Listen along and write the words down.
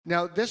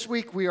Now, this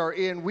week we are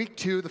in week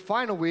 2, the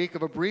final week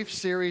of a brief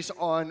series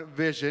on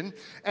vision,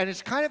 and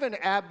it's kind of an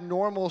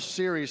abnormal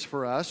series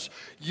for us.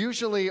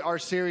 Usually our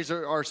sermons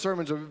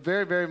are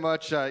very, very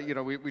much,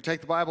 we take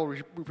the Bible,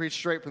 we preach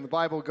straight from the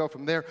Bible, go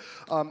from there.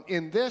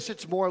 In this,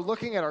 it's more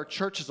looking at our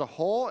church as a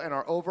whole and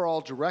our overall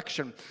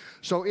direction.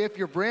 So if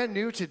you're brand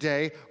new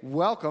today,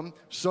 welcome.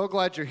 So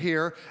glad you're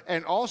here.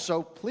 And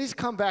also, please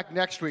come back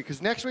next week,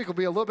 because next week will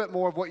be a little bit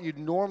more of what you'd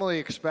normally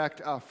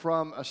expect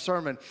from a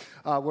sermon,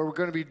 where we're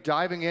going to be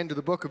diving into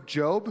the book of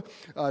Job.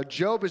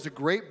 Job is a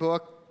great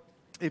book.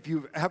 If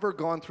you've ever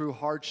gone through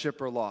hardship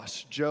or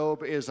loss,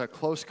 Job is a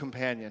close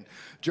companion.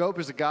 Job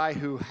is a guy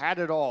who had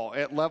it all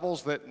at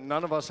levels that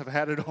none of us have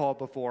had it all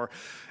before.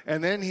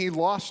 And then he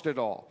lost it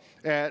all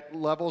at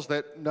levels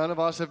that none of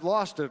us have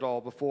lost it all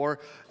before.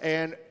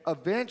 And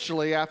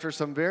eventually, after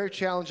some very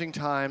challenging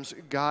times,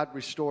 God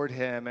restored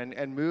him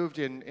and moved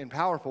in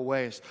powerful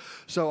ways.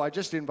 So I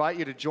just invite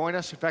you to join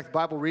us. In fact, the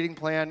Bible reading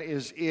plan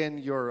is in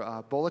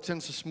your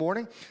bulletins this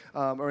morning,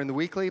 or in the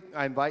weekly.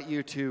 I invite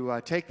you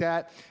to take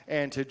that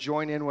and to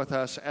join in with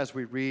us as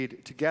we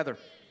read together.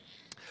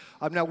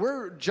 Now,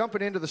 we're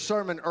jumping into the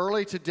sermon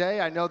early today.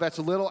 I know that's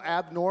a little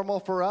abnormal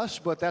for us,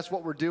 but that's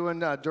what we're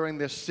doing during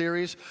this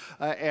series.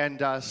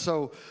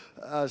 So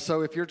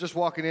if you're just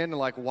walking in and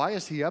like, why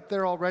is he up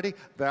there already?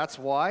 That's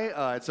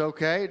why. It's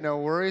okay. No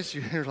worries.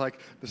 You're like,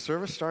 the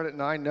service started at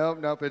 9?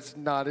 Nope, it's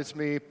not. It's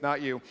me,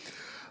 not you.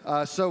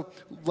 So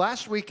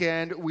last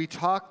weekend, we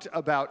talked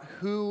about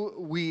who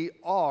we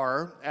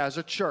are as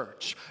a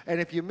church. And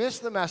if you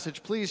missed the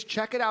message, please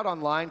check it out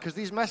online, because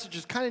these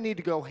messages kind of need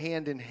to go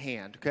hand in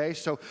hand, okay?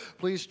 So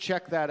please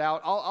check that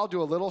out. I'll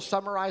do a little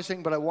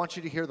summarizing, but I want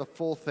you to hear the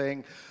full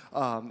thing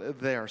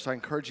there. So I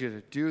encourage you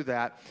to do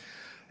that.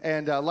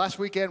 And last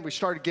weekend, we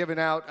started giving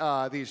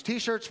out these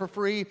T-shirts for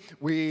free.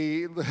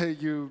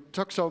 You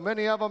took so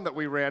many of them that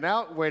we ran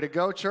out. Way to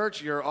go,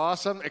 church. You're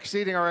awesome.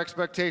 Exceeding our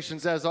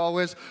expectations, as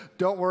always.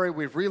 Don't worry,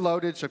 we've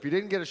reloaded. So if you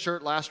didn't get a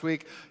shirt last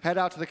week, head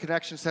out to the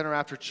Connection Center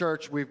after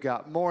church. We've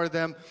got more of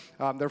them.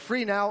 They're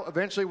free now.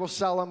 Eventually, we'll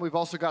sell them. We've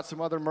also got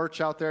some other merch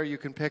out there you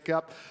can pick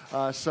up.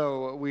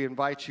 So we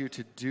invite you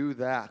to do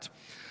that.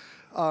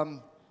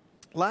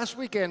 Last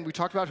weekend, we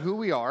talked about who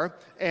we are,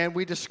 and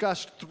we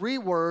discussed 3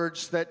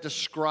 words that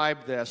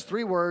describe this.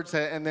 3 words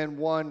and then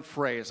one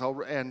phrase.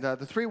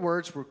 The 3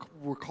 words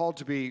were called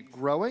to be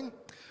growing,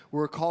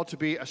 we're called to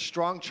be a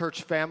strong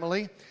church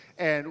family,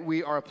 and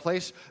we are a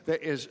place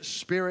that is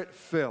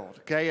spirit-filled,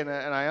 okay? And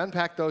I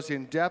unpacked those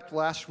in depth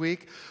last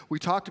week. We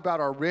talked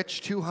about our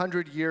rich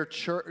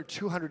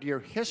 200-year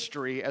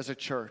history as a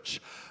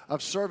church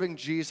of serving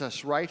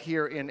Jesus right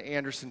here in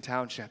Anderson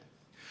Township.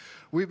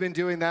 We've been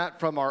doing that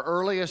from our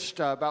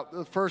earliest, about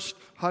the first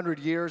 100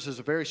 years as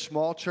a very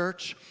small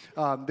church,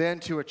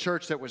 then to a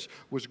church that was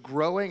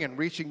growing and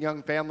reaching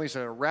young families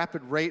at a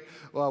rapid rate.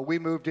 We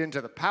moved into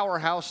the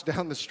powerhouse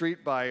down the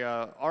street by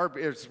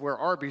Arby's, where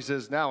Arby's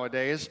is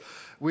nowadays.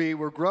 We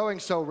were growing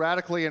so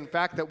radically, in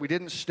fact, that we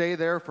didn't stay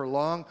there for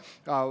long.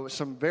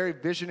 Some very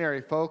visionary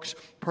folks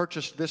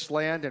purchased this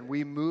land, and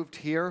we moved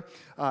here.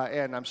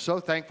 And I'm so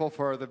thankful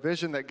for the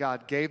vision that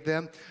God gave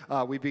them.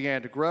 We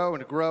began to grow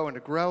and to grow and to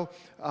grow.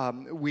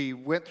 We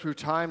went through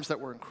times that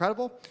were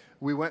incredible.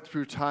 We went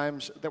through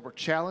times that were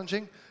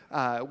challenging.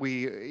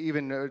 We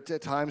even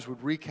at times would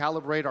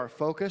recalibrate our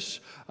focus,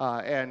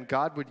 and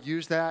God would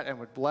use that and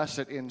would bless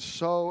it in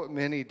so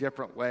many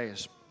different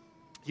ways.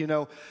 You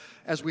know,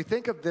 as we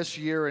think of this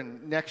year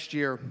and next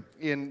year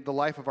in the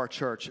life of our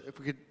church, if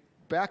we could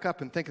back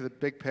up and think of the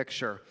big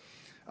picture,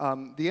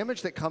 the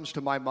image that comes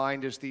to my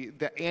mind is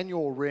the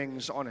annual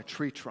rings on a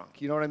tree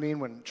trunk. You know what I mean?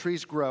 When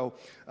trees grow,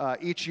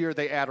 each year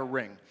they add a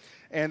ring.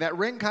 And that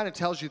ring kind of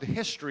tells you the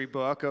history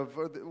book of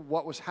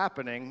what was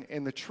happening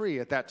in the tree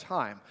at that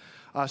time.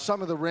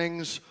 Some of the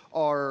rings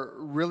are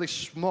really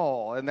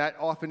small, and that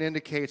often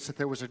indicates that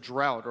there was a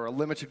drought or a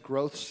limited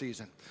growth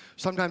season.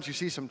 Sometimes you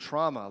see some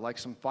trauma, like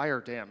some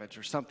fire damage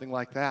or something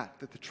like that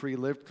the tree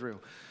lived through.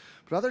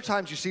 But other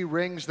times you see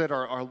rings that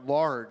are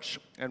large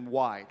and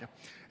wide.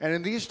 And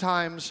in these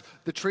times,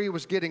 the tree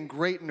was getting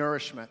great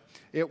nourishment.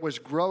 It was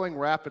growing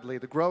rapidly.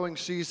 The growing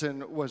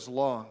season was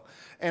long.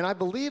 And I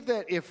believe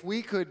that if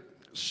we could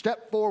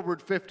step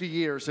forward 50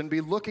 years and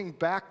be looking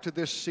back to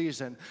this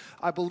season,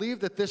 I believe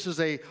that this is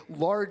a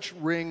large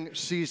ring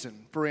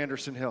season for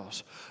Anderson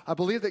Hills. I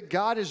believe that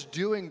God is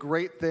doing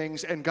great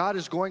things, and God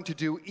is going to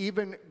do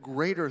even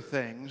greater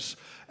things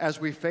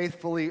as we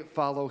faithfully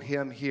follow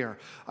Him here.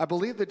 I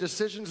believe the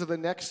decisions of the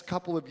next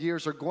couple of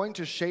years are going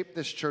to shape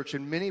this church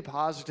in many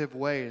positive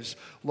ways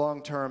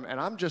long term, and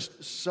I'm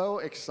just so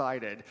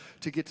excited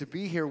to get to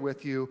be here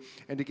with you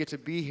and to get to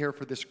be here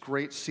for this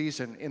great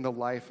season in the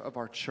life of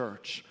our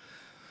church.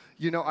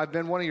 You know, I've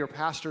been one of your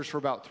pastors for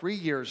about 3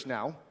 years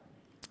now,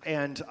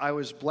 And I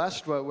was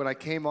blessed when I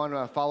came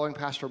on following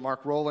Pastor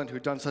Mark Rowland,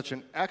 who'd done such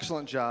an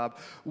excellent job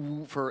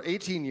for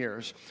 18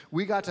 years.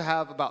 We got to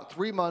have about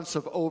 3 months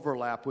of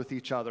overlap with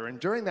each other. And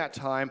during that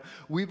time,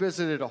 we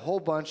visited a whole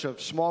bunch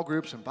of small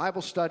groups and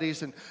Bible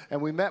studies,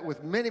 and we met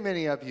with many,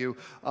 many of you.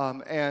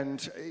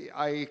 And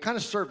I kind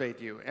of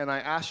surveyed you, and I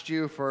asked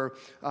you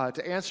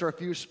to answer a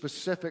few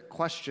specific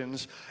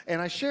questions.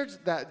 And I shared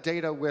that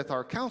data with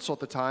our council at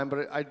the time,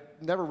 but I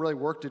never really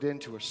worked it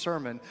into a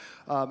sermon.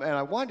 And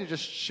I wanted to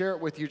just share it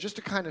with you just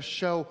to kind of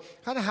show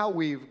kind of how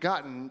we've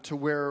gotten to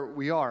where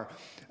we are.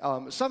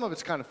 Some of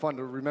it's kind of fun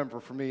to remember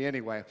for me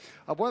anyway.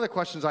 One of the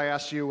questions I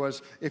asked you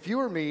was, if you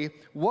were me,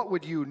 what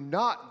would you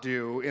not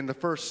do in the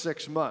first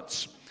 6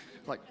 months?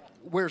 Like,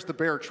 where's the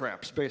bear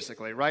traps,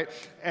 basically, right?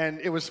 And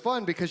it was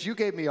fun because you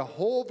gave me a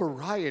whole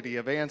variety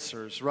of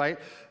answers, right?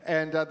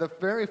 And the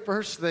very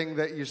first thing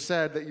that you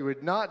said that you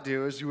would not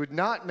do is you would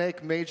not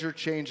make major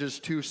changes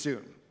too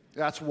soon.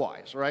 That's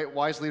wise, right?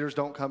 Wise leaders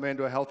don't come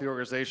into a healthy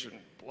organization,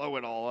 blow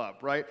it all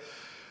up, right?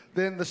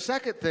 Then the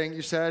second thing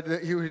you said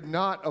that you would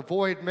not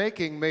avoid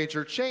making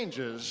major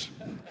changes.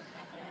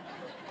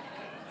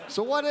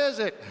 So what is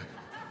it?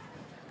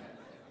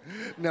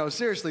 No,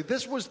 seriously,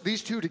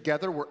 these two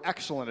together were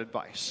excellent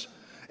advice.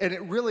 And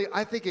it really,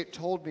 I think it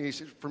told me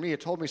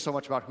so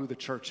much about who the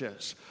church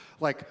is.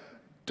 Like,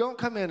 don't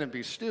come in and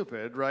be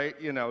stupid, right?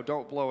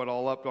 Don't blow it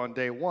all up on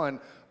day one,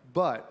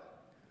 but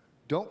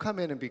don't come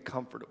in and be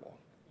comfortable.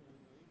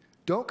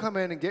 Don't come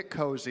in and get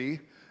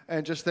cozy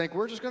and just think,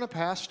 we're just going to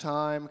pass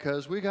time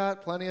because we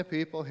got plenty of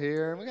people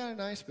here, and we got a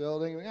nice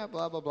building, we got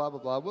blah, blah, blah, blah,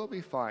 blah, we'll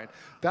be fine.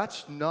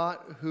 That's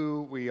not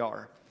who we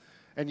are.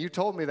 And you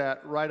told me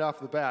that right off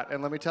the bat,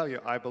 and let me tell you,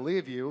 I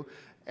believe you,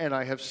 and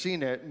I have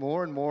seen it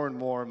more and more and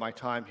more in my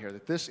time here,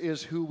 that this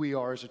is who we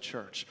are as a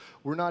church.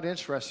 We're not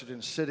interested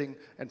in sitting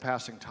and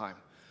passing time.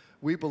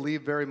 We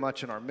believe very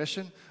much in our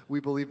mission. We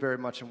believe very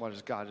much in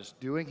what God is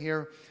doing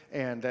here,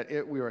 and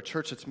that we are a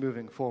church that's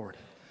moving forward.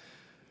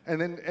 And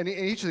then in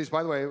each of these,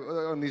 by the way,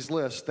 on these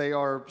lists, they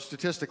are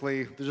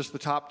statistically just the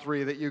top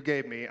 3 that you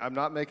gave me. I'm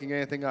not making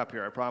anything up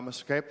here, I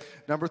promise, okay?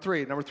 Number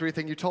three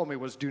thing you told me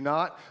was do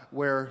not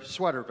wear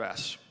sweater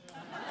vests.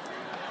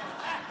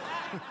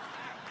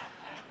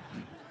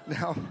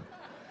 Now,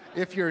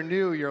 if you're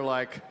new, you're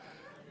like,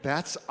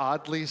 that's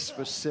oddly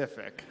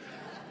specific.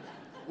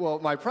 Well,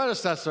 my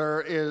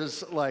predecessor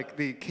is like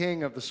the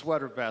king of the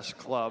sweater vest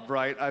club,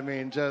 right? I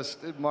mean,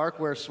 just Mark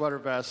wears sweater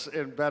vests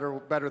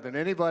better than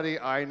anybody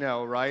I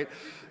know, right?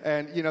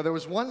 And, there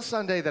was one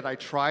Sunday that I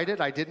tried it.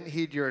 I didn't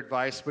heed your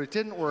advice, but it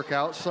didn't work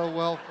out so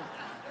well.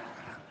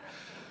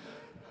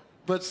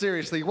 But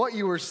seriously, what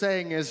you were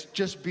saying is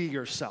just be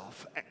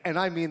yourself. And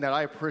I mean that.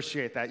 I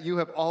appreciate that. You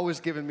have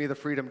always given me the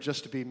freedom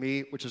just to be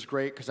me, which is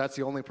great because that's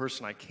the only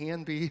person I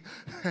can be.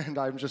 And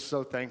I'm just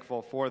so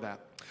thankful for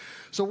that.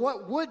 So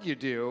what would you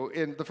do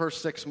in the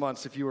first 6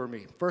 months if you were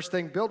me? First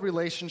thing, build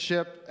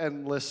relationship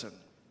and listen.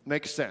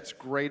 Makes sense.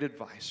 Great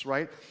advice,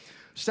 right?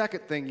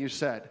 Second thing you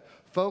said,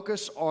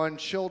 focus on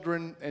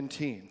children and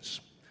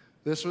teens.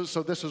 This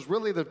was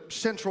really the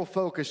central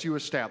focus you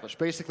established.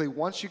 Basically,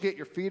 once you get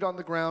your feet on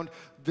the ground,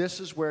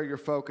 this is where your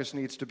focus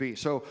needs to be.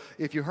 So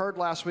if you heard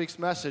last week's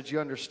message, you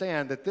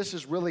understand that this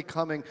is really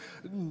coming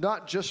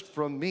not just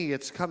from me,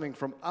 it's coming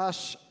from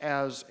us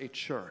as a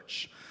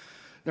church.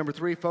 Number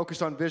 3,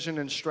 focus on vision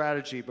and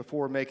strategy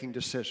before making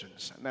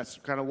decisions. And that's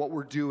kind of what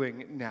we're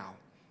doing now.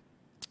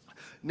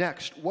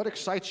 Next, what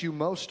excites you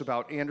most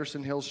about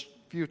Anderson Hill's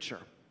future?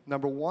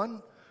 Number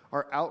 1,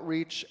 our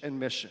outreach and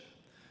mission.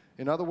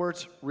 In other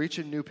words,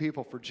 reaching new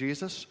people for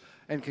Jesus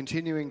and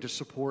continuing to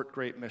support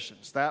great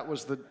missions. That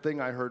was the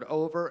thing I heard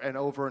over and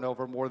over and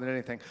over more than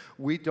anything.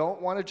 We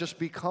don't want to just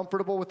be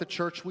comfortable with the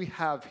church we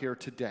have here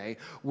today.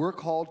 We're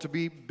called to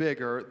be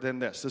bigger than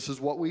this. This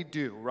is what we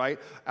do, right?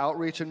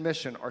 Outreach and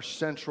mission are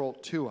central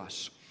to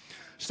us.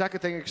 Second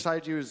thing that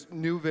excites you is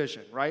new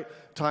vision, right?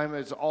 Time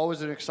is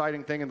always an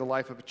exciting thing in the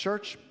life of a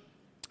church.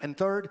 And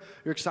third,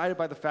 you're excited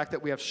by the fact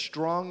that we have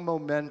strong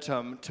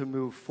momentum to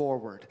move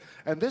forward.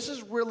 And this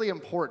is really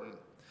important.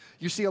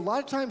 You see, a lot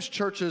of times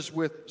churches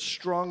with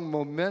strong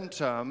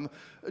momentum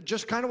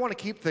just kind of want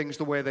to keep things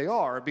the way they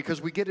are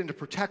because we get into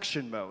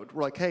protection mode.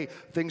 We're like, hey,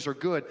 things are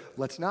good.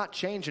 Let's not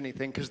change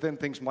anything because then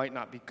things might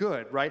not be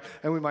good, right?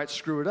 And we might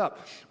screw it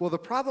up. Well, the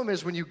problem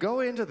is when you go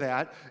into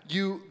that,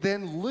 you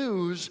then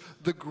lose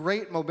the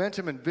great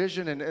momentum and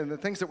vision and the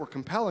things that were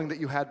compelling that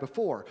you had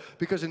before.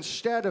 Because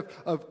instead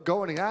of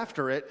going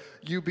after it,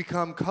 you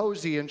become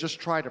cozy and just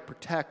try to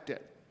protect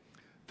it.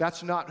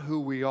 That's not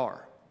who we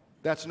are.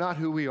 That's not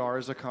who we are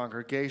as a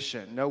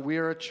congregation. No, we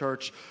are a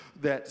church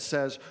that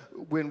says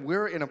when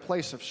we're in a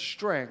place of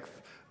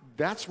strength,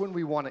 that's when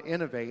we want to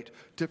innovate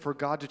for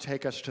God to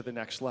take us to the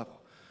next level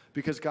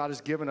because God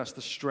has given us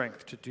the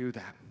strength to do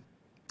that.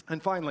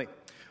 And finally,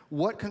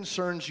 what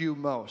concerns you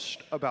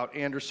most about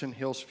Anderson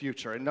Hill's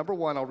future? And number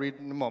 1, I'll read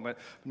in a moment.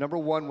 Number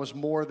 1 was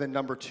more than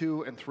number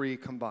 2 and 3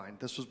 combined.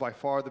 This was by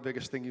far the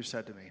biggest thing you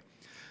said to me.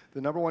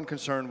 The number 1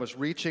 concern was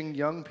reaching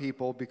young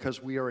people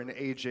because we are an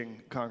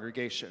aging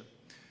congregation.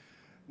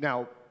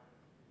 Now,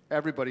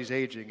 Everybody's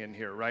aging in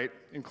here, right?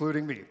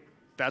 Including me.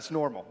 That's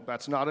normal.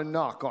 That's not a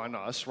knock on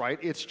us, right?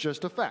 It's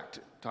just a fact.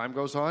 Time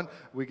goes on,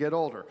 we get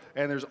older.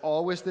 And there's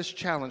always this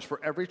challenge for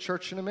every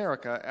church in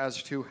America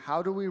as to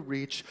how do we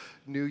reach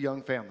new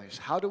young families?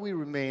 How do we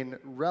remain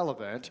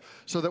relevant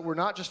so that we're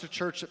not just a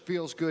church that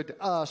feels good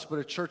to us, but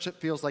a church that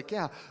feels like,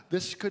 yeah,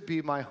 this could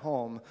be my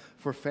home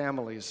for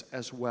families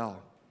as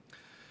well.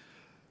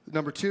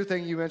 Number two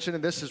thing you mentioned,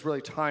 and this is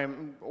really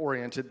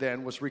time-oriented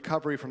then, was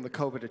recovery from the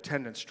COVID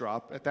attendance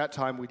drop. At that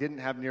time, we didn't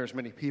have near as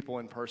many people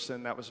in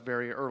person. That was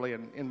very early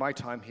in my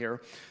time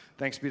here.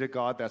 Thanks be to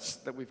God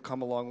that we've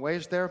come a long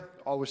ways there,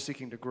 always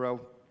seeking to grow.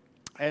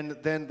 And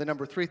then the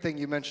number three thing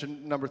you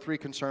mentioned, number three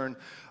concern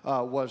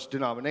was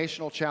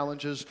denominational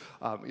challenges.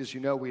 As you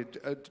know, we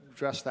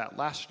addressed that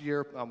last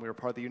year. We were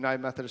part of the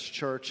United Methodist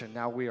Church, and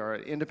now we are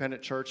an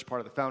independent church, part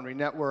of the Foundry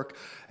Network.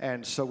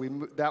 And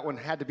so that one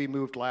had to be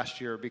moved last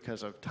year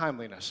because of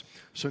timeliness.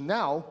 So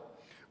now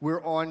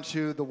we're on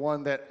to the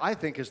one that I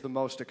think is the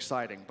most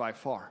exciting by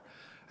far,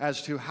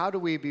 as to how do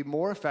we be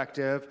more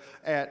effective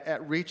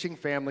at reaching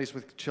families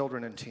with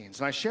children and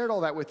teens. And I shared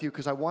all that with you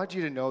because I want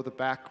you to know the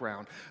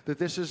background, that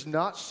this is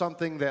not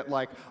something that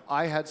like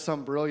I had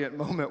some brilliant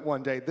moment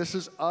one day. This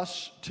is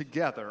us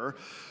together,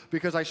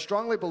 because I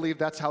strongly believe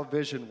that's how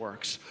vision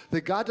works.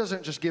 That God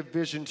doesn't just give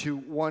vision to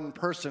one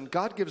person.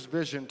 God gives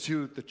vision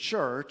to the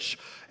church,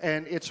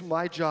 and it's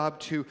my job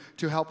to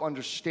help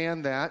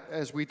understand that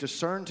as we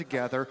discern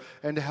together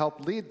and to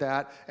help lead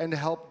that and to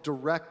help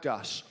direct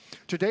us.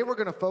 Today we're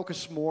going to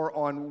focus more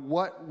on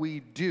what we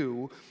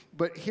do,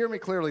 but hear me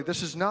clearly,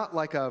 this is not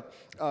like a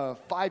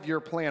 5-year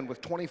plan with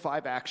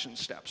 25 action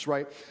steps,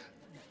 right?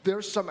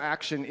 There's some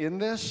action in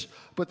this,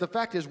 but the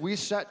fact is we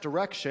set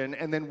direction,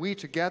 and then we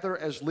together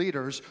as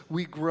leaders,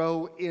 we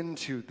grow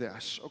into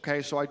this,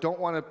 okay? So I don't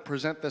want to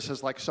present this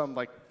as like some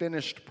like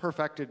finished,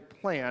 perfected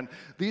plan.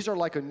 These are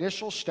like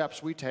initial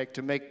steps we take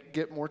to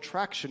get more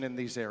traction in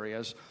these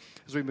areas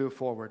as we move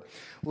forward.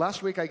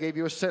 Last week I gave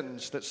you a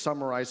sentence that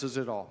summarizes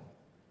it all.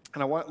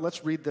 And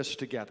let's read this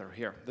together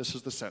here. This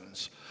is the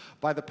sentence.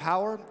 By the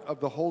power of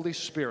the Holy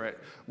Spirit,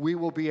 we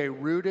will be a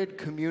rooted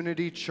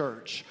community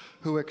church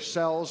who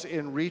excels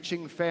in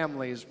reaching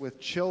families with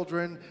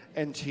children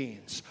and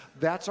teens.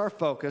 That's our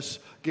focus.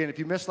 Again, if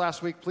you missed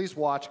last week, please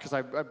watch because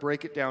I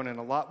break it down in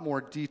a lot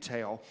more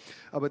detail.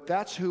 But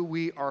that's who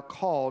we are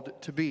called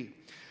to be.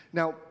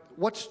 Now,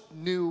 what's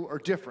new or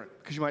different?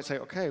 Because you might say,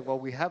 okay, well,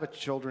 we have a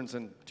children's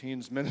and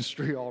teens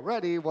ministry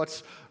already.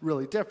 What's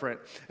really different?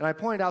 And I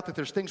pointed out that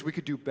there's things we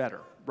could do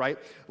better, right?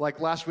 Like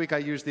last week, I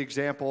used the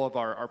example of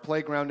our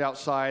playground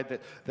outside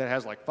that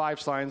has like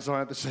 5 signs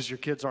on it that says your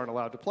kids aren't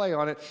allowed to play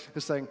on it.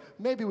 Just saying,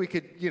 maybe we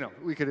could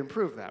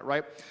improve that,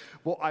 right?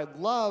 Well, I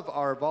love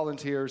our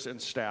volunteers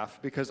and staff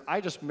because I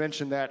just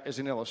mentioned that as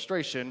an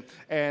illustration,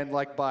 and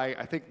like by,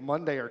 I think,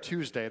 Monday or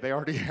Tuesday, they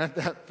already had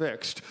that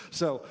fixed.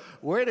 So,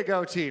 way to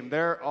go, team.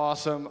 They're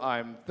awesome.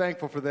 I'm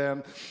thankful for them.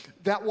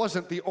 That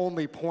wasn't the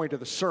only point of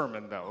the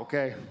sermon, though,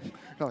 okay?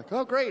 You're like,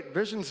 oh, great,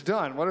 vision's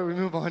done. What do we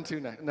move on to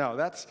next? No,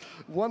 that's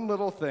one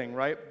little thing,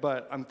 right?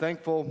 But I'm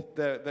thankful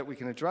that we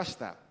can address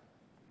that.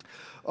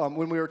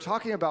 When we were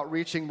talking about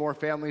reaching more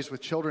families with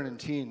children and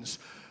teens,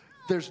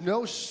 there's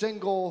no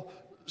single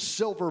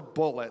silver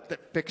bullet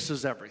that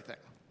fixes everything,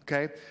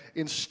 okay?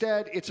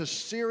 Instead, it's a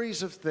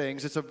series of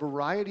things, it's a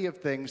variety of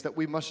things that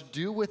we must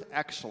do with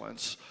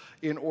excellence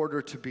in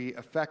order to be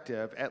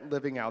effective at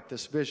living out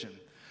this vision.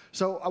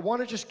 So I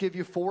want to just give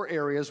you 4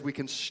 areas we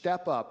can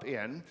step up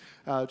in.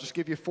 Just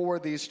give you 4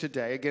 of these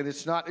today. Again,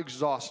 it's not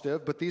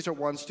exhaustive, but these are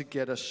ones to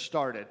get us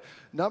started.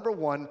 Number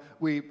 1,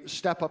 we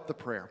step up the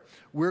prayer.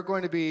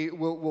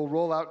 We'll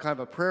roll out kind of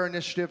a prayer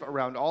initiative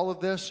around all of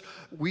this.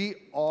 We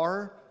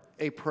are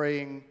a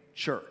praying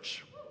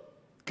church,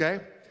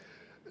 okay?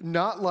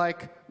 Not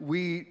like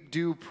we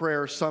do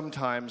prayer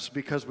sometimes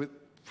because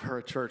for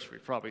a church we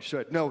probably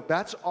should. No,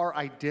 that's our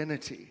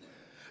identity.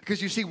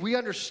 Because you see, we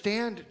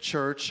understand,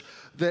 church,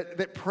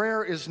 that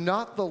prayer is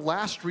not the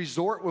last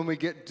resort when we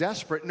get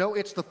desperate. No,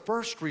 it's the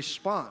first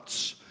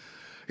response.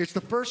 It's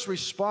the first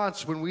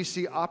response when we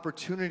see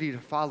opportunity to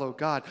follow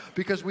God,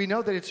 because we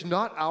know that it's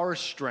not our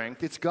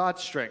strength, it's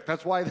God's strength.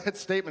 That's why that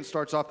statement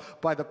starts off,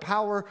 by the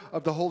power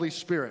of the Holy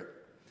Spirit.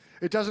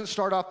 It doesn't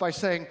start off by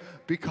saying,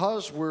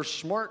 because we're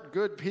smart,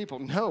 good people.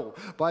 No,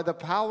 by the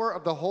power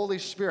of the Holy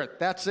Spirit.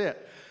 That's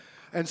it.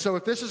 And so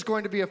if this is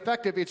going to be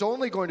effective, it's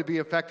only going to be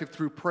effective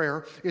through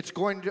prayer. It's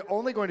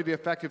only going to be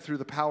effective through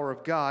the power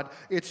of God.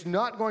 It's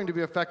not going to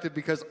be effective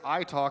because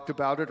I talked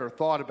about it or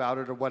thought about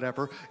it or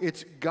whatever.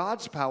 It's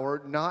God's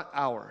power, not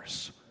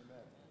ours.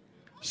 Amen.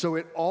 So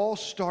it all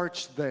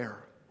starts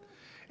there.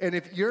 And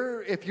if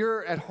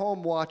you're at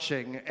home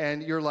watching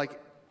and you're like,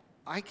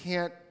 I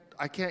can't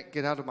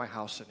get out of my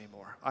house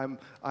anymore.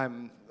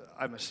 I'm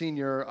a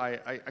senior.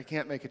 I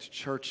can't make it to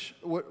church.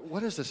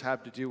 What does this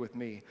have to do with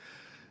me?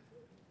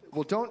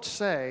 Well, don't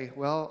say,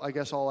 well, I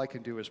guess all I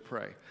can do is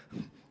pray.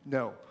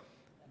 No.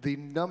 The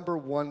number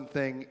one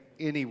thing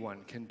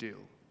anyone can do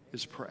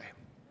is pray.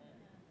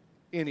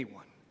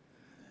 Anyone.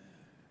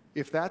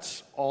 If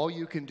that's all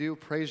you can do,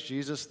 praise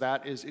Jesus,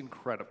 that is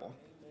incredible.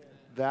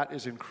 that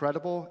is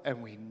incredible,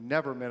 and we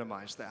never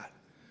minimize that.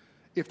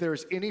 If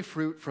there's any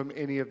fruit from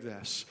any of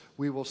this,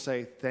 we will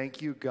say,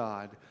 thank you,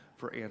 God,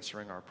 for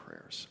answering our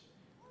prayers.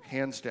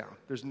 Hands down.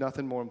 There's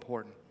nothing more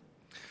important.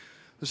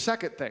 The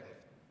second thing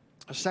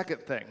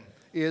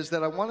is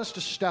that I want us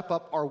to step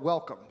up our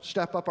welcome.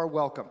 Step up our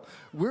welcome.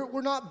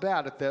 We're not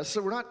bad at this,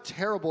 so we're not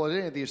terrible at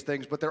any of these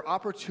things, but they're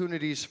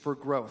opportunities for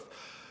growth.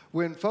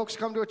 When folks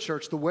come to a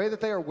church, the way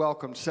that they are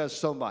welcomed says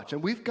so much.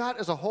 And we've got,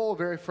 as a whole, a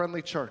very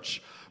friendly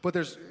church. But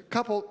there's a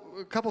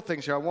couple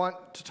things here. I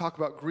want to talk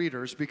about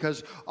greeters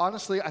because,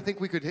 honestly, I think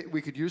we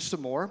could use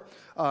some more.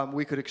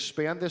 We could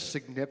expand this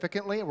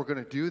significantly, and we're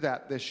going to do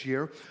that this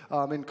year.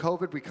 In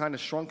COVID, we kind of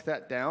shrunk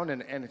that down,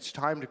 and it's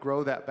time to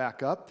grow that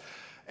back up.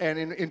 And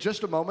in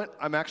just a moment,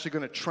 I'm actually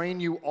going to train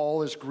you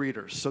all as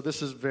greeters. So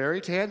this is very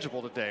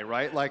tangible today,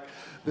 right? Like,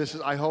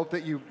 I hope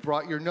that you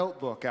brought your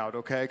notebook out,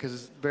 okay? Because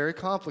it's very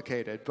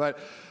complicated. But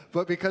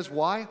because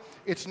why?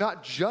 It's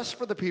not just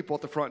for the people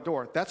at the front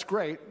door. That's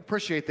great.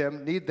 Appreciate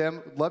them. Need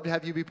them. Love to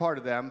have you be part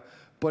of them.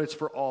 But it's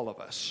for all of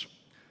us.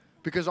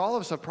 Because all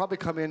of us have probably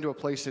come into a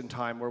place in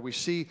time where we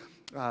see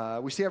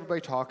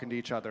everybody talking to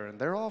each other. And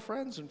they're all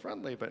friends and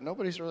friendly, but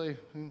nobody's really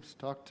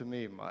talked to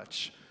me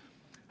much.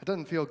 It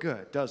doesn't feel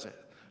good, does it?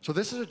 So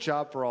this is a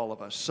job for all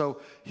of us. So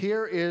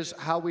here is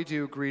how we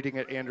do greeting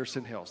at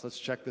Anderson Hills. Let's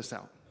check this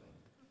out.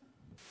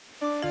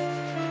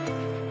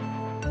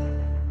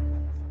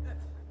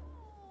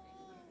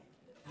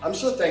 I'm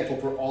so thankful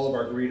for all of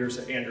our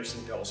greeters at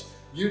Anderson Hills.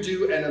 You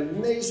do an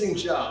amazing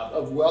job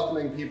of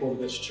welcoming people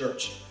to this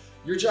church.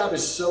 Your job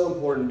is so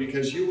important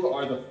because you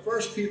are the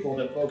first people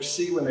that folks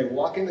see when they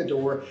walk in the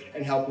door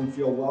and help them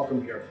feel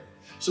welcome here.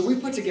 So we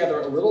put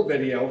together a little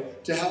video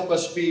to help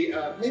us be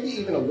maybe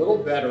even a little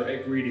better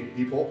at greeting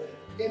people.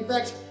 In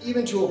fact,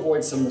 even to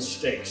avoid some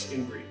mistakes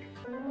in greeting.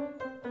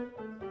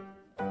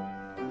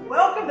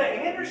 Welcome to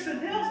Anderson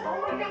Hills. Oh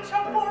my gosh,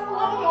 how far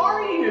along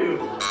are you?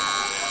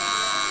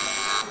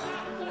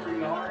 3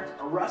 yards,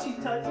 a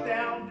rushing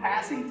touchdown,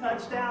 passing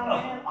touchdown.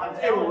 Man, I'm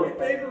telling you, we're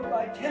favored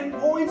by 10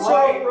 points.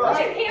 Right.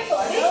 I can't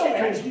believe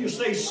it. Because you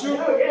say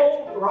Super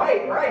Bowl.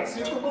 Right,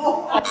 Super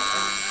Bowl.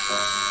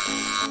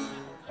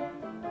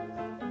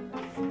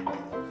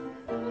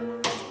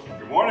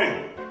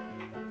 Morning.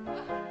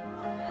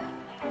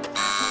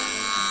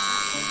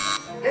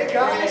 Hey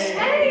guys.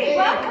 Hey,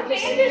 welcome to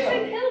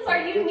Anderson Hills.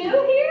 Are you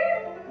new here?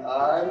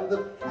 I'm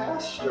the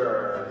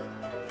pastor.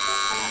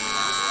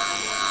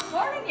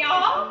 Morning,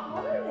 y'all.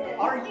 Morning.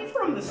 Are you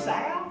from the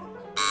South?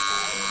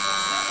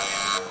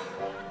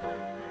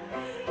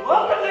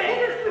 Welcome to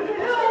Anderson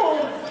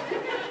Hills.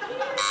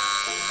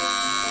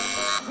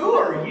 Who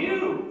are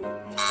you?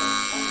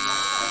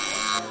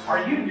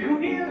 Are you new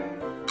here?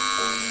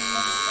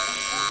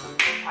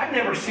 I've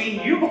never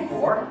seen you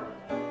before.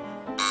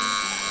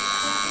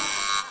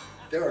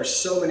 There are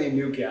so many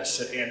new guests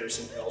at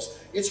Anderson Hills,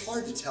 it's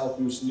hard to tell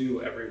who's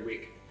new every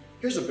week.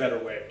 Here's a better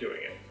way of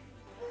doing it.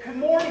 Good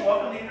morning.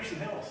 Welcome to Anderson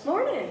Hills.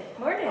 Morning.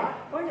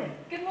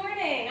 Good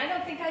morning. I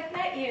don't think I've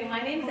met you. My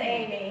name's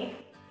Amy.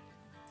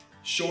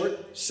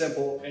 Short,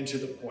 simple, and to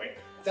the point.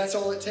 That's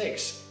all it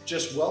takes.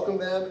 Just welcome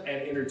them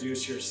and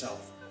introduce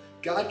yourself.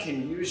 God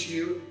can use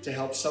you to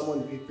help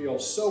someone feel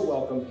so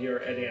welcome here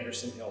at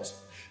Anderson Hills.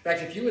 In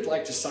fact, if you would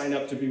like to sign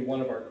up to be one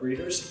of our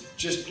greeters,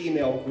 just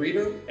email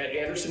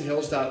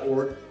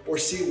greeter@andersonhills.org or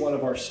see one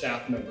of our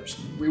staff members.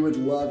 We would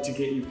love to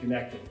get you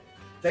connected.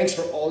 Thanks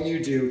for all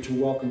you do to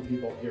welcome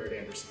people here at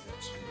Anderson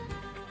Hills.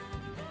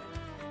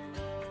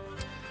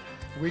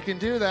 We can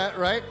do that,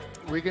 right?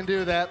 We can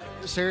do that.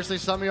 Seriously,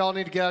 some of y'all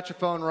need to get out your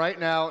phone right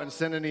now and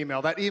send an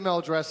email. That email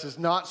address is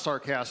not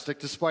sarcastic,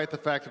 despite the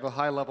fact of a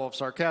high level of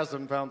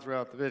sarcasm found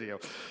throughout the video.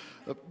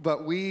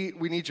 But we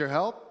need your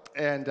help.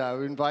 And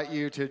we invite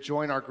you to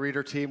join our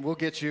greeter team. We'll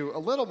get you a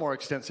little more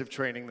extensive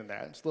training than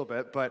that, just a little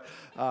bit, but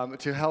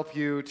to help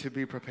you to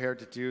be prepared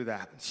to do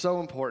that. So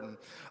important.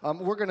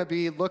 We're going to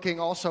be looking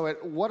also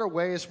at what are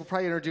ways, we'll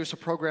probably introduce a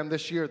program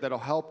this year that'll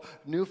help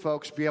new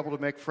folks be able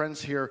to make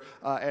friends here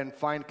and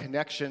find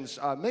connections,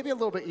 maybe a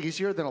little bit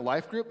easier than a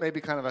life group,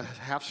 maybe kind of a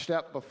half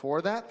step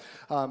before that.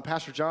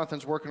 Pastor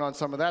Jonathan's working on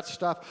some of that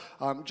stuff.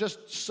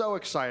 Just so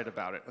excited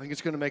about it. I think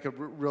it's going to make a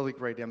really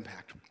great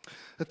impact.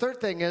 The third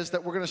thing is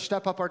that we're going to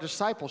step up our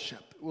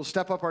discipleship. We'll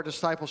step up our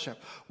discipleship.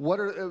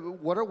 What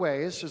are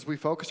ways, as we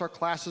focus our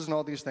classes and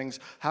all these things,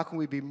 how can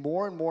we be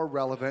more and more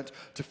relevant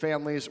to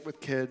families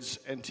with kids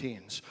and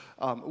teens?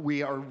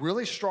 We are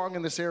really strong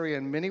in this area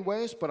in many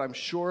ways, but I'm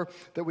sure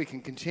that we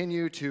can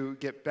continue to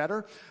get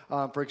better.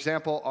 For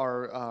example,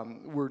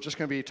 we're just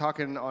going to be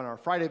talking on our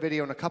Friday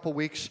video in a couple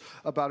weeks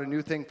about a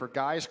new thing for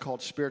guys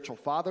called Spiritual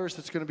Fathers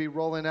that's going to be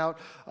rolling out.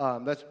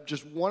 That's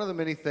just one of the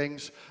many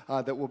things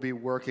that we'll be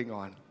working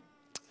on.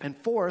 And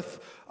fourth,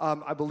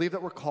 I believe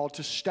that we're called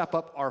to step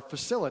up our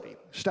facility.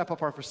 Step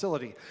up our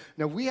facility.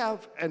 Now, we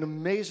have an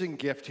amazing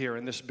gift here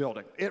in this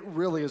building. It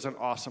really is an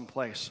awesome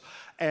place.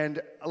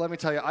 And let me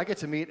tell you, I get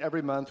to meet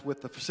every month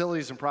with the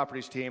facilities and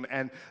properties team,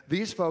 and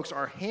these folks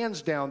are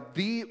hands down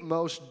the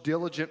most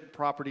diligent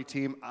property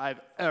team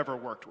I've ever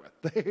worked with.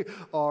 They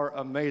are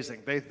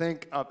amazing. They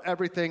think of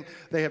everything.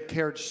 They have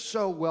cared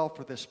so well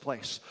for this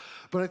place.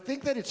 But I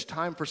think that it's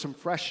time for some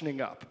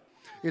freshening up.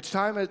 It's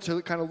time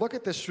to kind of look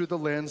at this through the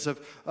lens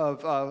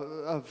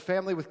of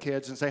family with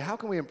kids and say, how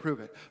can we improve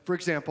it? For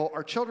example,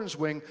 our children's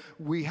wing,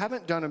 we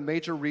haven't done a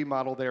major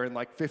remodel there in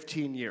like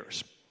 15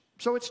 years.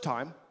 So it's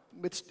time.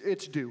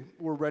 It's due.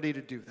 We're ready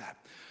to do that.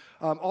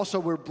 Also,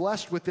 we're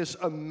blessed with this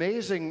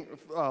amazing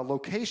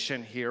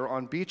location here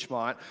on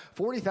Beachmont.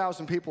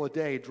 40,000 people a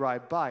day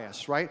drive by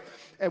us, right?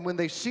 And when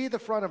they see the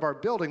front of our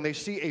building, they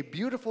see a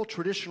beautiful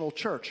traditional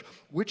church,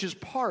 which is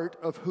part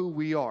of who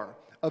we are.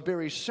 A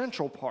very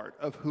central part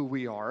of who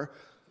we are,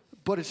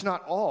 but it's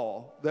not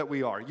all that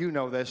we are. You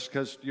know this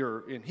because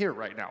you're in here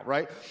right now,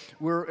 right?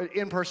 We're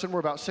in person,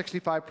 we're about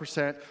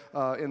 65%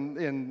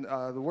 in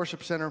the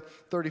worship center,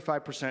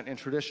 35% in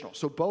traditional.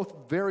 So both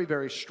very,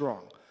 very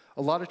strong.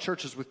 A lot of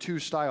churches with two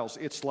styles,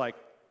 it's like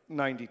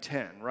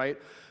 90-10, right?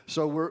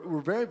 So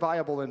we're very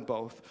viable in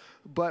both,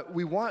 but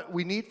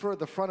we need for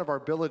the front of our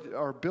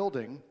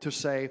building to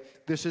say,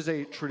 this is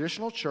a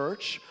traditional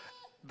church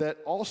that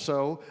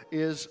also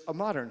is a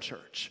modern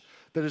church,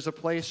 that is a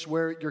place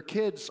where your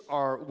kids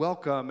are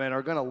welcome and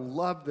are going to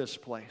love this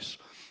place.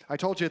 I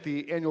told you at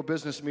the annual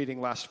business meeting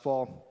last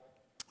fall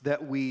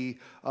that we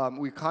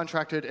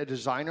contracted a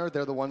designer.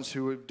 They're the ones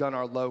who have done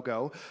our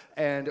logo,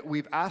 and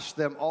we've asked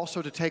them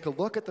also to take a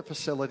look at the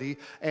facility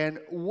and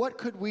what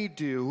could we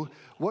do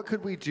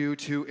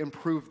to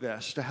improve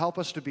this, to help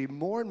us to be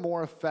more and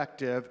more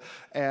effective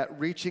at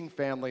reaching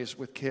families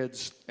with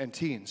kids and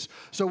teens.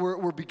 So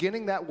we're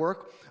beginning that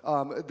work.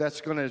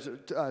 It's going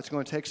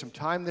to take some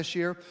time this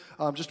year.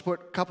 Just to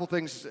put a couple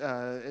things,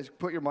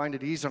 put your mind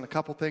at ease on a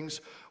couple things.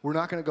 We're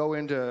not going to go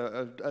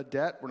into a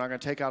debt. We're not going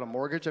to take out a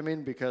mortgage.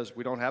 because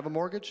we don't have a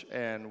mortgage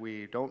and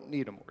we don't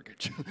need a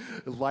mortgage.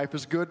 Life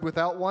is good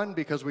without one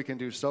because we can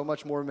do so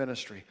much more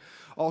ministry.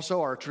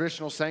 Also, our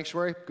traditional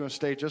sanctuary going to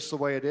stay just the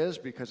way it is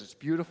because it's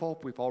beautiful.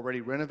 We've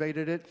already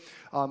renovated it.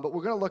 But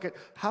we're going to look at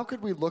how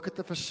could we look at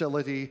the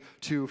facility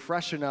to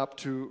freshen up,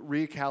 to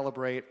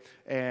recalibrate,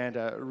 and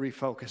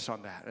refocus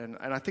on that. And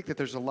I think that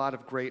there's a lot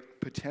of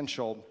great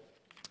potential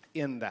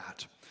in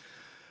that.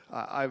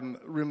 I'm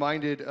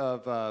reminded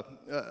of,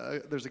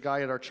 there's a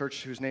guy at our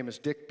church whose name is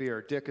Dick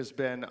Beer. Dick has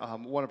been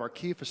one of our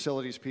key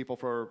facilities people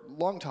for a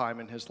long time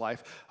in his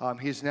life.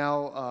 He's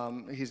now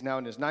in his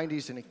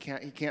 90s and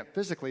he can't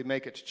physically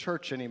make it to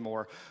church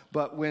anymore.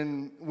 But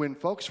when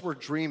folks were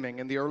dreaming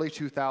in the early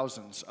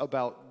 2000s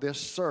about this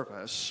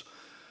service,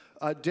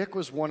 Dick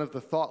was one of the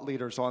thought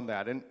leaders on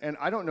that. And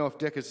I don't know if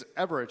Dick has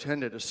ever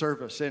attended a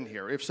service in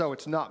here. If so,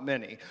 it's not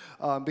many,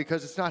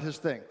 because it's not his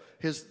thing.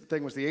 His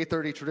thing was the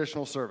 8:30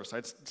 traditional service.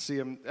 I'd see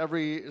him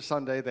every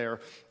Sunday there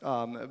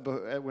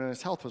when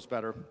his health was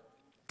better.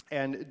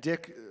 And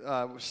Dick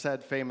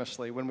said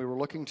famously, when we were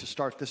looking to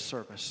start this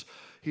service,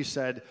 he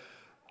said,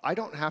 I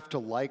don't have to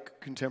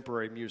like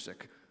contemporary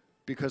music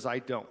because I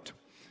don't.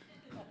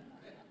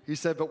 He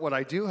said, but what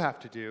I do have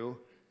to do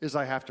is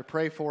I have to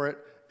pray for it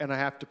and I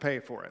have to pay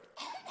for it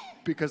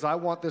because I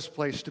want this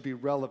place to be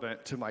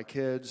relevant to my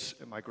kids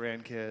and my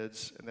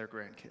grandkids and their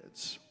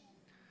grandkids.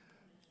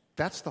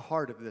 That's the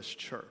heart of this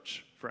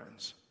church,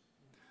 friends.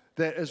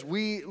 That as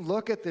we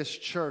look at this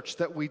church,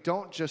 that we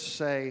don't just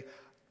say,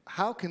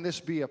 how can this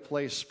be a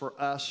place for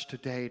us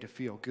today to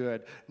feel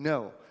good?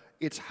 No,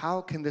 it's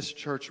how can this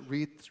church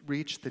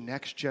reach the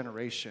next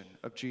generation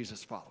of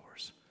Jesus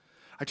followers?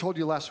 I told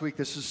you last week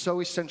this is so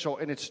essential,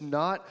 and it's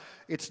not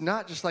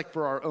just like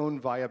for our own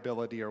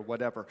viability or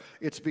whatever.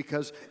 It's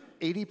because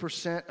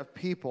 80% of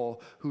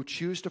people who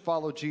choose to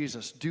follow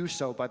Jesus do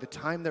so by the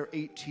time they're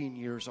 18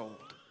 years old.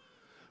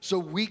 So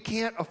we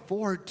can't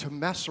afford to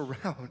mess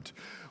around.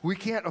 We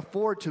can't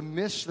afford to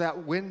miss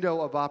that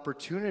window of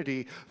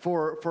opportunity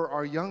for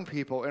our young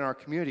people in our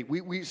community.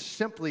 We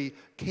simply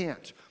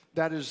can't.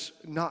 That is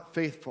not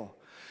faithful.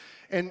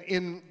 And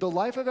in the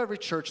life of every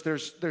church,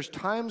 there's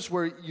times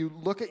where you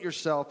look at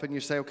yourself and you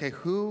say, okay,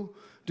 who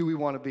do we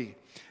want to be?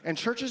 And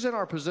churches in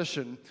our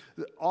position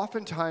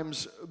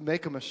oftentimes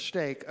make a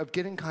mistake of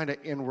getting kind of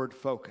inward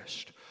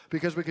focused.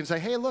 Because we can say,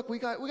 hey, look, we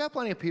got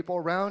plenty of people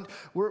around.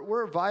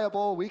 We're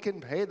viable. We can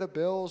pay the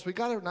bills. We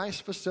got a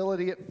nice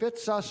facility. It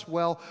fits us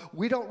well.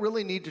 We don't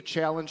really need to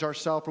challenge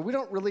ourselves, or we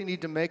don't really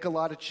need to make a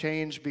lot of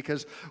change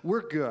because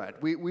we're good.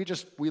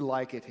 We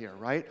like it here,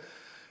 right?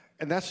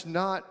 And that's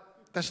not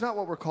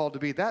what we're called to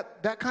be.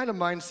 That kind of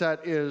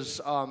mindset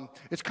is,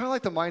 it's kind of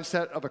like the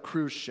mindset of a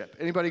cruise ship.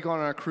 Anybody gone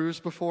on a cruise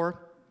before?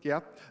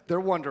 Yeah,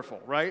 they're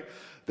wonderful, right?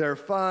 They're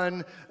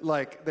fun,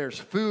 like there's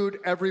food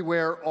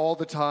everywhere all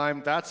the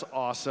time. That's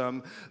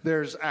awesome.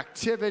 There's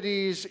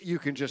activities, you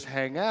can just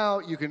hang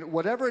out, you can,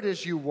 whatever it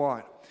is you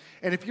want.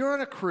 And if you're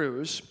on a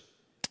cruise,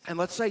 and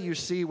let's say you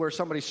see where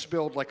somebody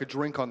spilled like a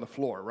drink on the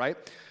floor, right?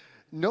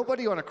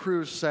 Nobody on a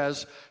cruise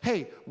says,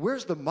 hey,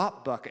 where's the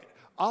mop bucket?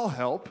 I'll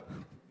help.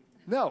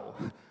 No.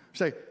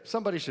 Say,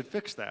 somebody should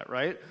fix that,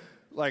 right?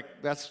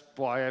 Like, that's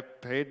why I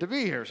paid to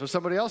be here, so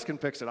somebody else can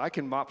fix it. I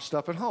can mop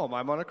stuff at home.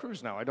 I'm on a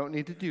cruise now. I don't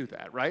need to do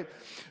that, right?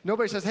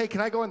 Nobody says, hey, can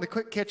I go in the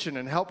quick kitchen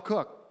and help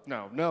cook?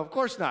 No, of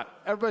course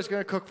not. Everybody's going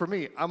to cook for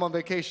me. I'm on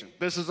vacation.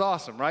 This is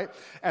awesome, right?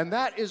 And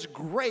that is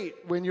great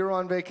when you're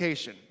on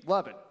vacation.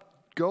 Love it.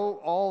 Go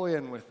all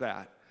in with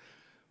that.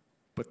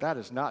 But that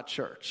is not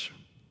church.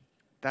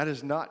 That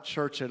is not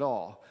church at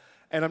all.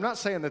 And I'm not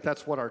saying that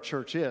that's what our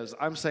church is.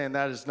 I'm saying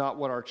that is not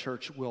what our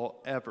church will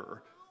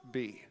ever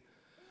be.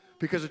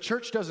 Because a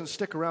church doesn't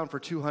stick around for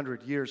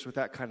 200 years with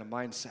that kind of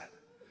mindset.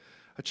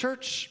 A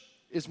church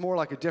is more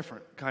like a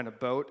different kind of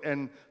boat,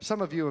 and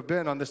some of you have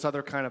been on this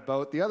other kind of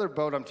boat. The other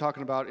boat I'm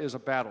talking about is a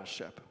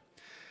battleship.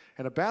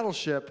 And a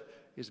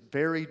battleship is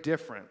very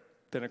different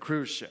than a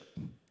cruise ship.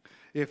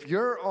 If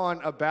you're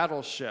on a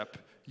battleship,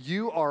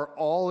 you are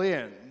all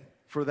in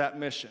for that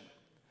mission.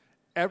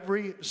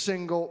 Every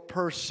single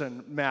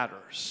person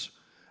matters.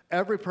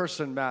 Every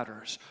person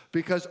matters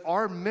because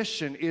our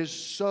mission is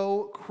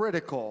so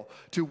critical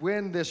to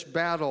win this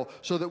battle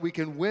so that we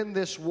can win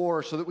this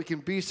war, so that we can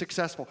be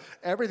successful.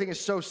 Everything is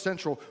so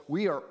central.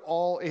 We are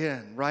all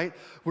in, right?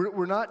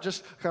 We're not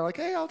just kind of like,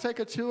 hey, I'll take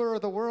a tour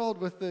of the world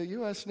with the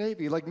U.S.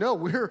 Navy. Like, no,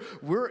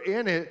 we're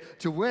in it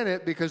to win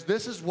it because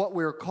this is what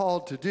we're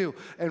called to do.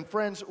 And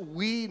friends,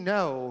 we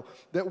know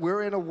that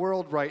we're in a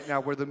world right now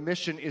where the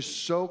mission is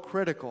so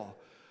critical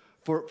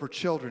for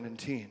children and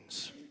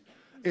teens.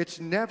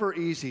 It's never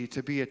easy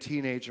to be a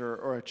teenager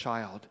or a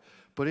child,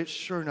 but it's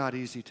sure not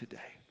easy today.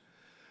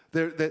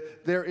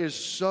 There is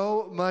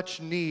so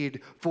much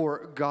need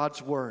for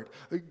God's Word.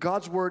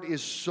 God's Word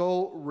is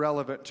so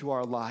relevant to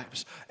our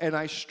lives, and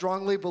I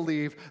strongly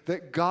believe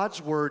that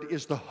God's Word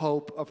is the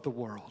hope of the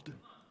world.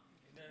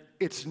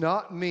 It's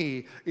not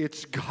me,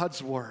 it's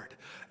God's Word.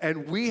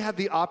 And we have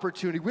the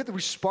opportunity, we have the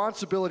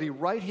responsibility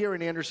right here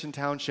in Anderson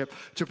Township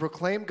to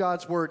proclaim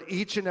God's Word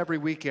each and every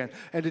weekend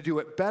and to do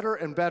it better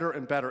and better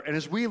and better. And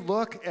as we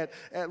look at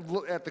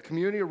the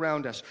community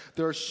around us,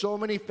 there are so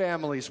many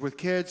families with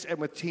kids and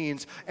with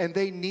teens, and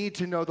they need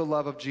to know the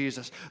love of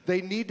Jesus.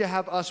 They need to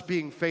have us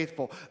being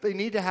faithful. They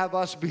need to have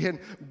us being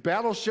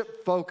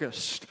battleship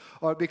focused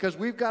because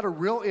we've got a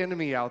real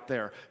enemy out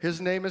there. His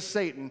name is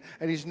Satan,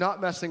 and he's not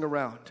messing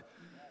around.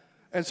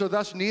 And so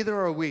thus, neither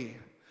are we.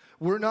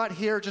 We're not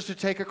here just to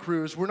take a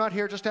cruise. We're not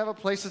here just to have a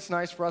place that's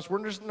nice for us.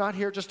 We're just not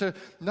here just to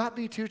not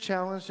be too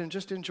challenged and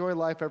just enjoy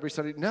life every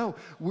Sunday. No,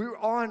 we're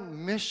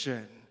on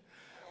mission.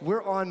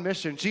 We're on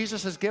mission.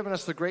 Jesus has given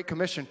us the Great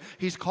Commission.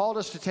 He's called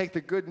us to take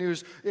the good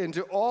news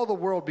into all the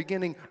world,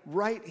 beginning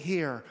right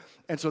here.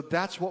 And so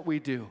that's what we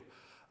do.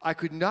 I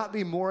could not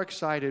be more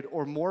excited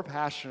or more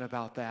passionate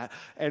about that.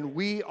 And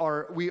we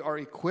are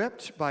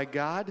equipped by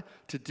God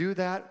to do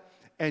that.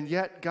 And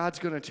yet God's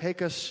going to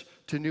take us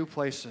to new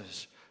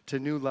places, to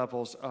new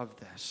levels of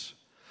this.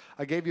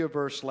 I gave you a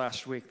verse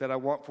last week that I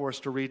want for us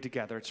to read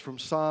together. It's from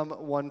Psalm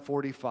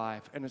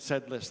 145, and it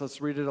said this. Let's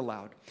read it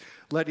aloud.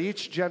 Let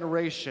each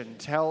generation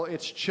tell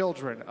its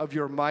children of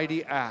your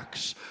mighty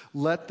acts.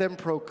 Let them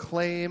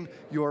proclaim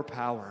your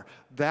power.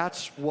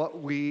 That's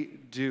what we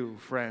do,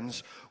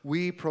 friends.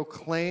 We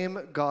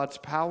proclaim God's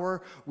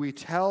power. We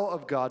tell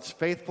of God's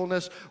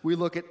faithfulness. We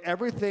look at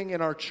everything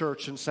in our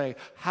church and say,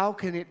 how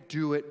can it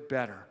do it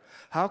better?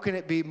 How can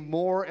it be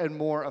more and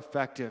more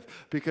effective?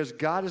 Because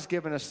God has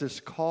given us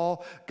this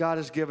call. God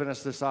has given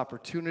us this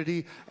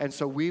opportunity. And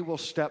so we will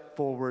step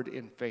forward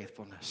in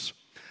faithfulness.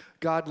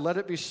 God, let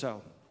it be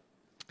so.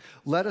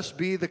 Let us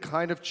be the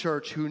kind of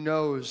church who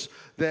knows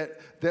that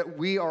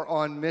we are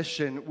on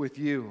mission with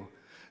you,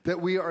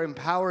 that we are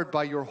empowered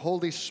by your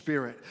Holy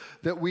Spirit,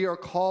 that we are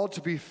called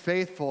to be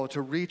faithful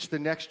to reach the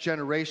next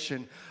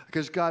generation.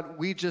 Because, God,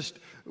 we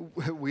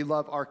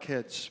love our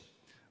kids.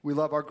 We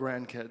love our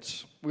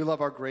grandkids. We love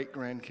our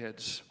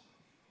great-grandkids.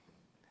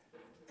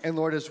 And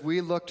Lord, as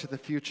we look to the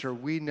future,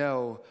 we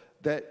know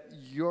that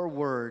your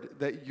word,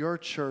 that your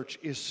church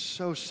is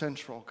so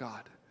central,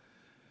 God.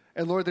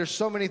 And Lord, there's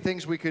so many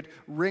things we could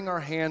wring our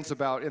hands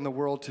about in the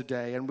world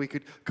today, and we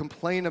could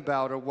complain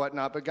about or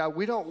whatnot. But God,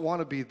 we don't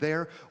want to be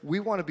there. We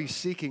want to be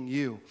seeking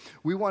you.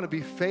 We want to be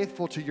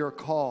faithful to your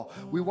call.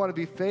 We want to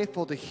be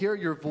faithful to hear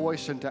your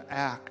voice and to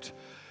act.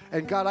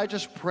 And God, I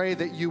just pray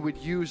that you would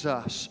use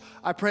us.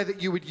 I pray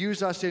that you would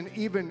use us in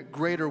even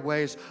greater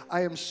ways.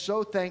 I am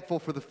so thankful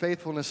for the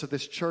faithfulness of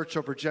this church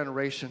over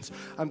generations.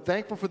 I'm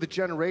thankful for the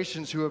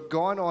generations who have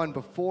gone on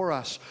before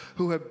us,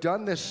 who have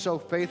done this so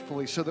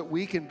faithfully so that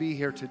we can be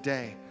here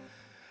today.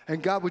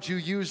 And God, would you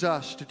use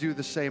us to do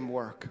the same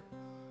work?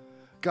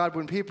 God,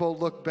 when people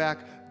look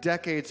back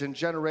decades and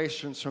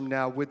generations from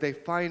now, would they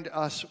find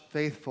us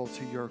faithful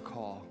to your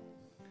call?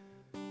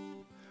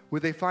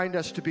 Would they find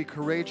us to be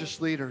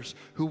courageous leaders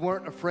who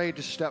weren't afraid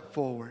to step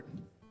forward?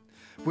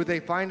 Would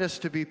they find us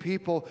to be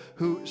people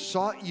who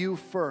sought you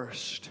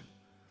first?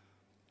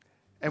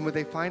 And would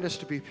they find us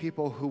to be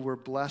people who were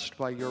blessed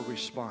by your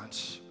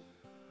response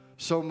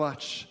so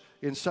much,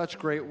 in such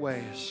great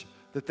ways,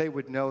 that they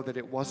would know that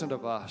it wasn't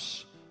of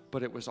us,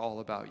 but it was all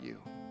about you.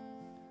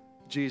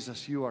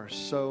 Jesus, you are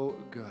so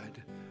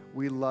good.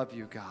 We love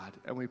you, God,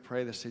 and we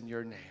pray this in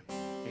your name.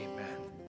 Amen.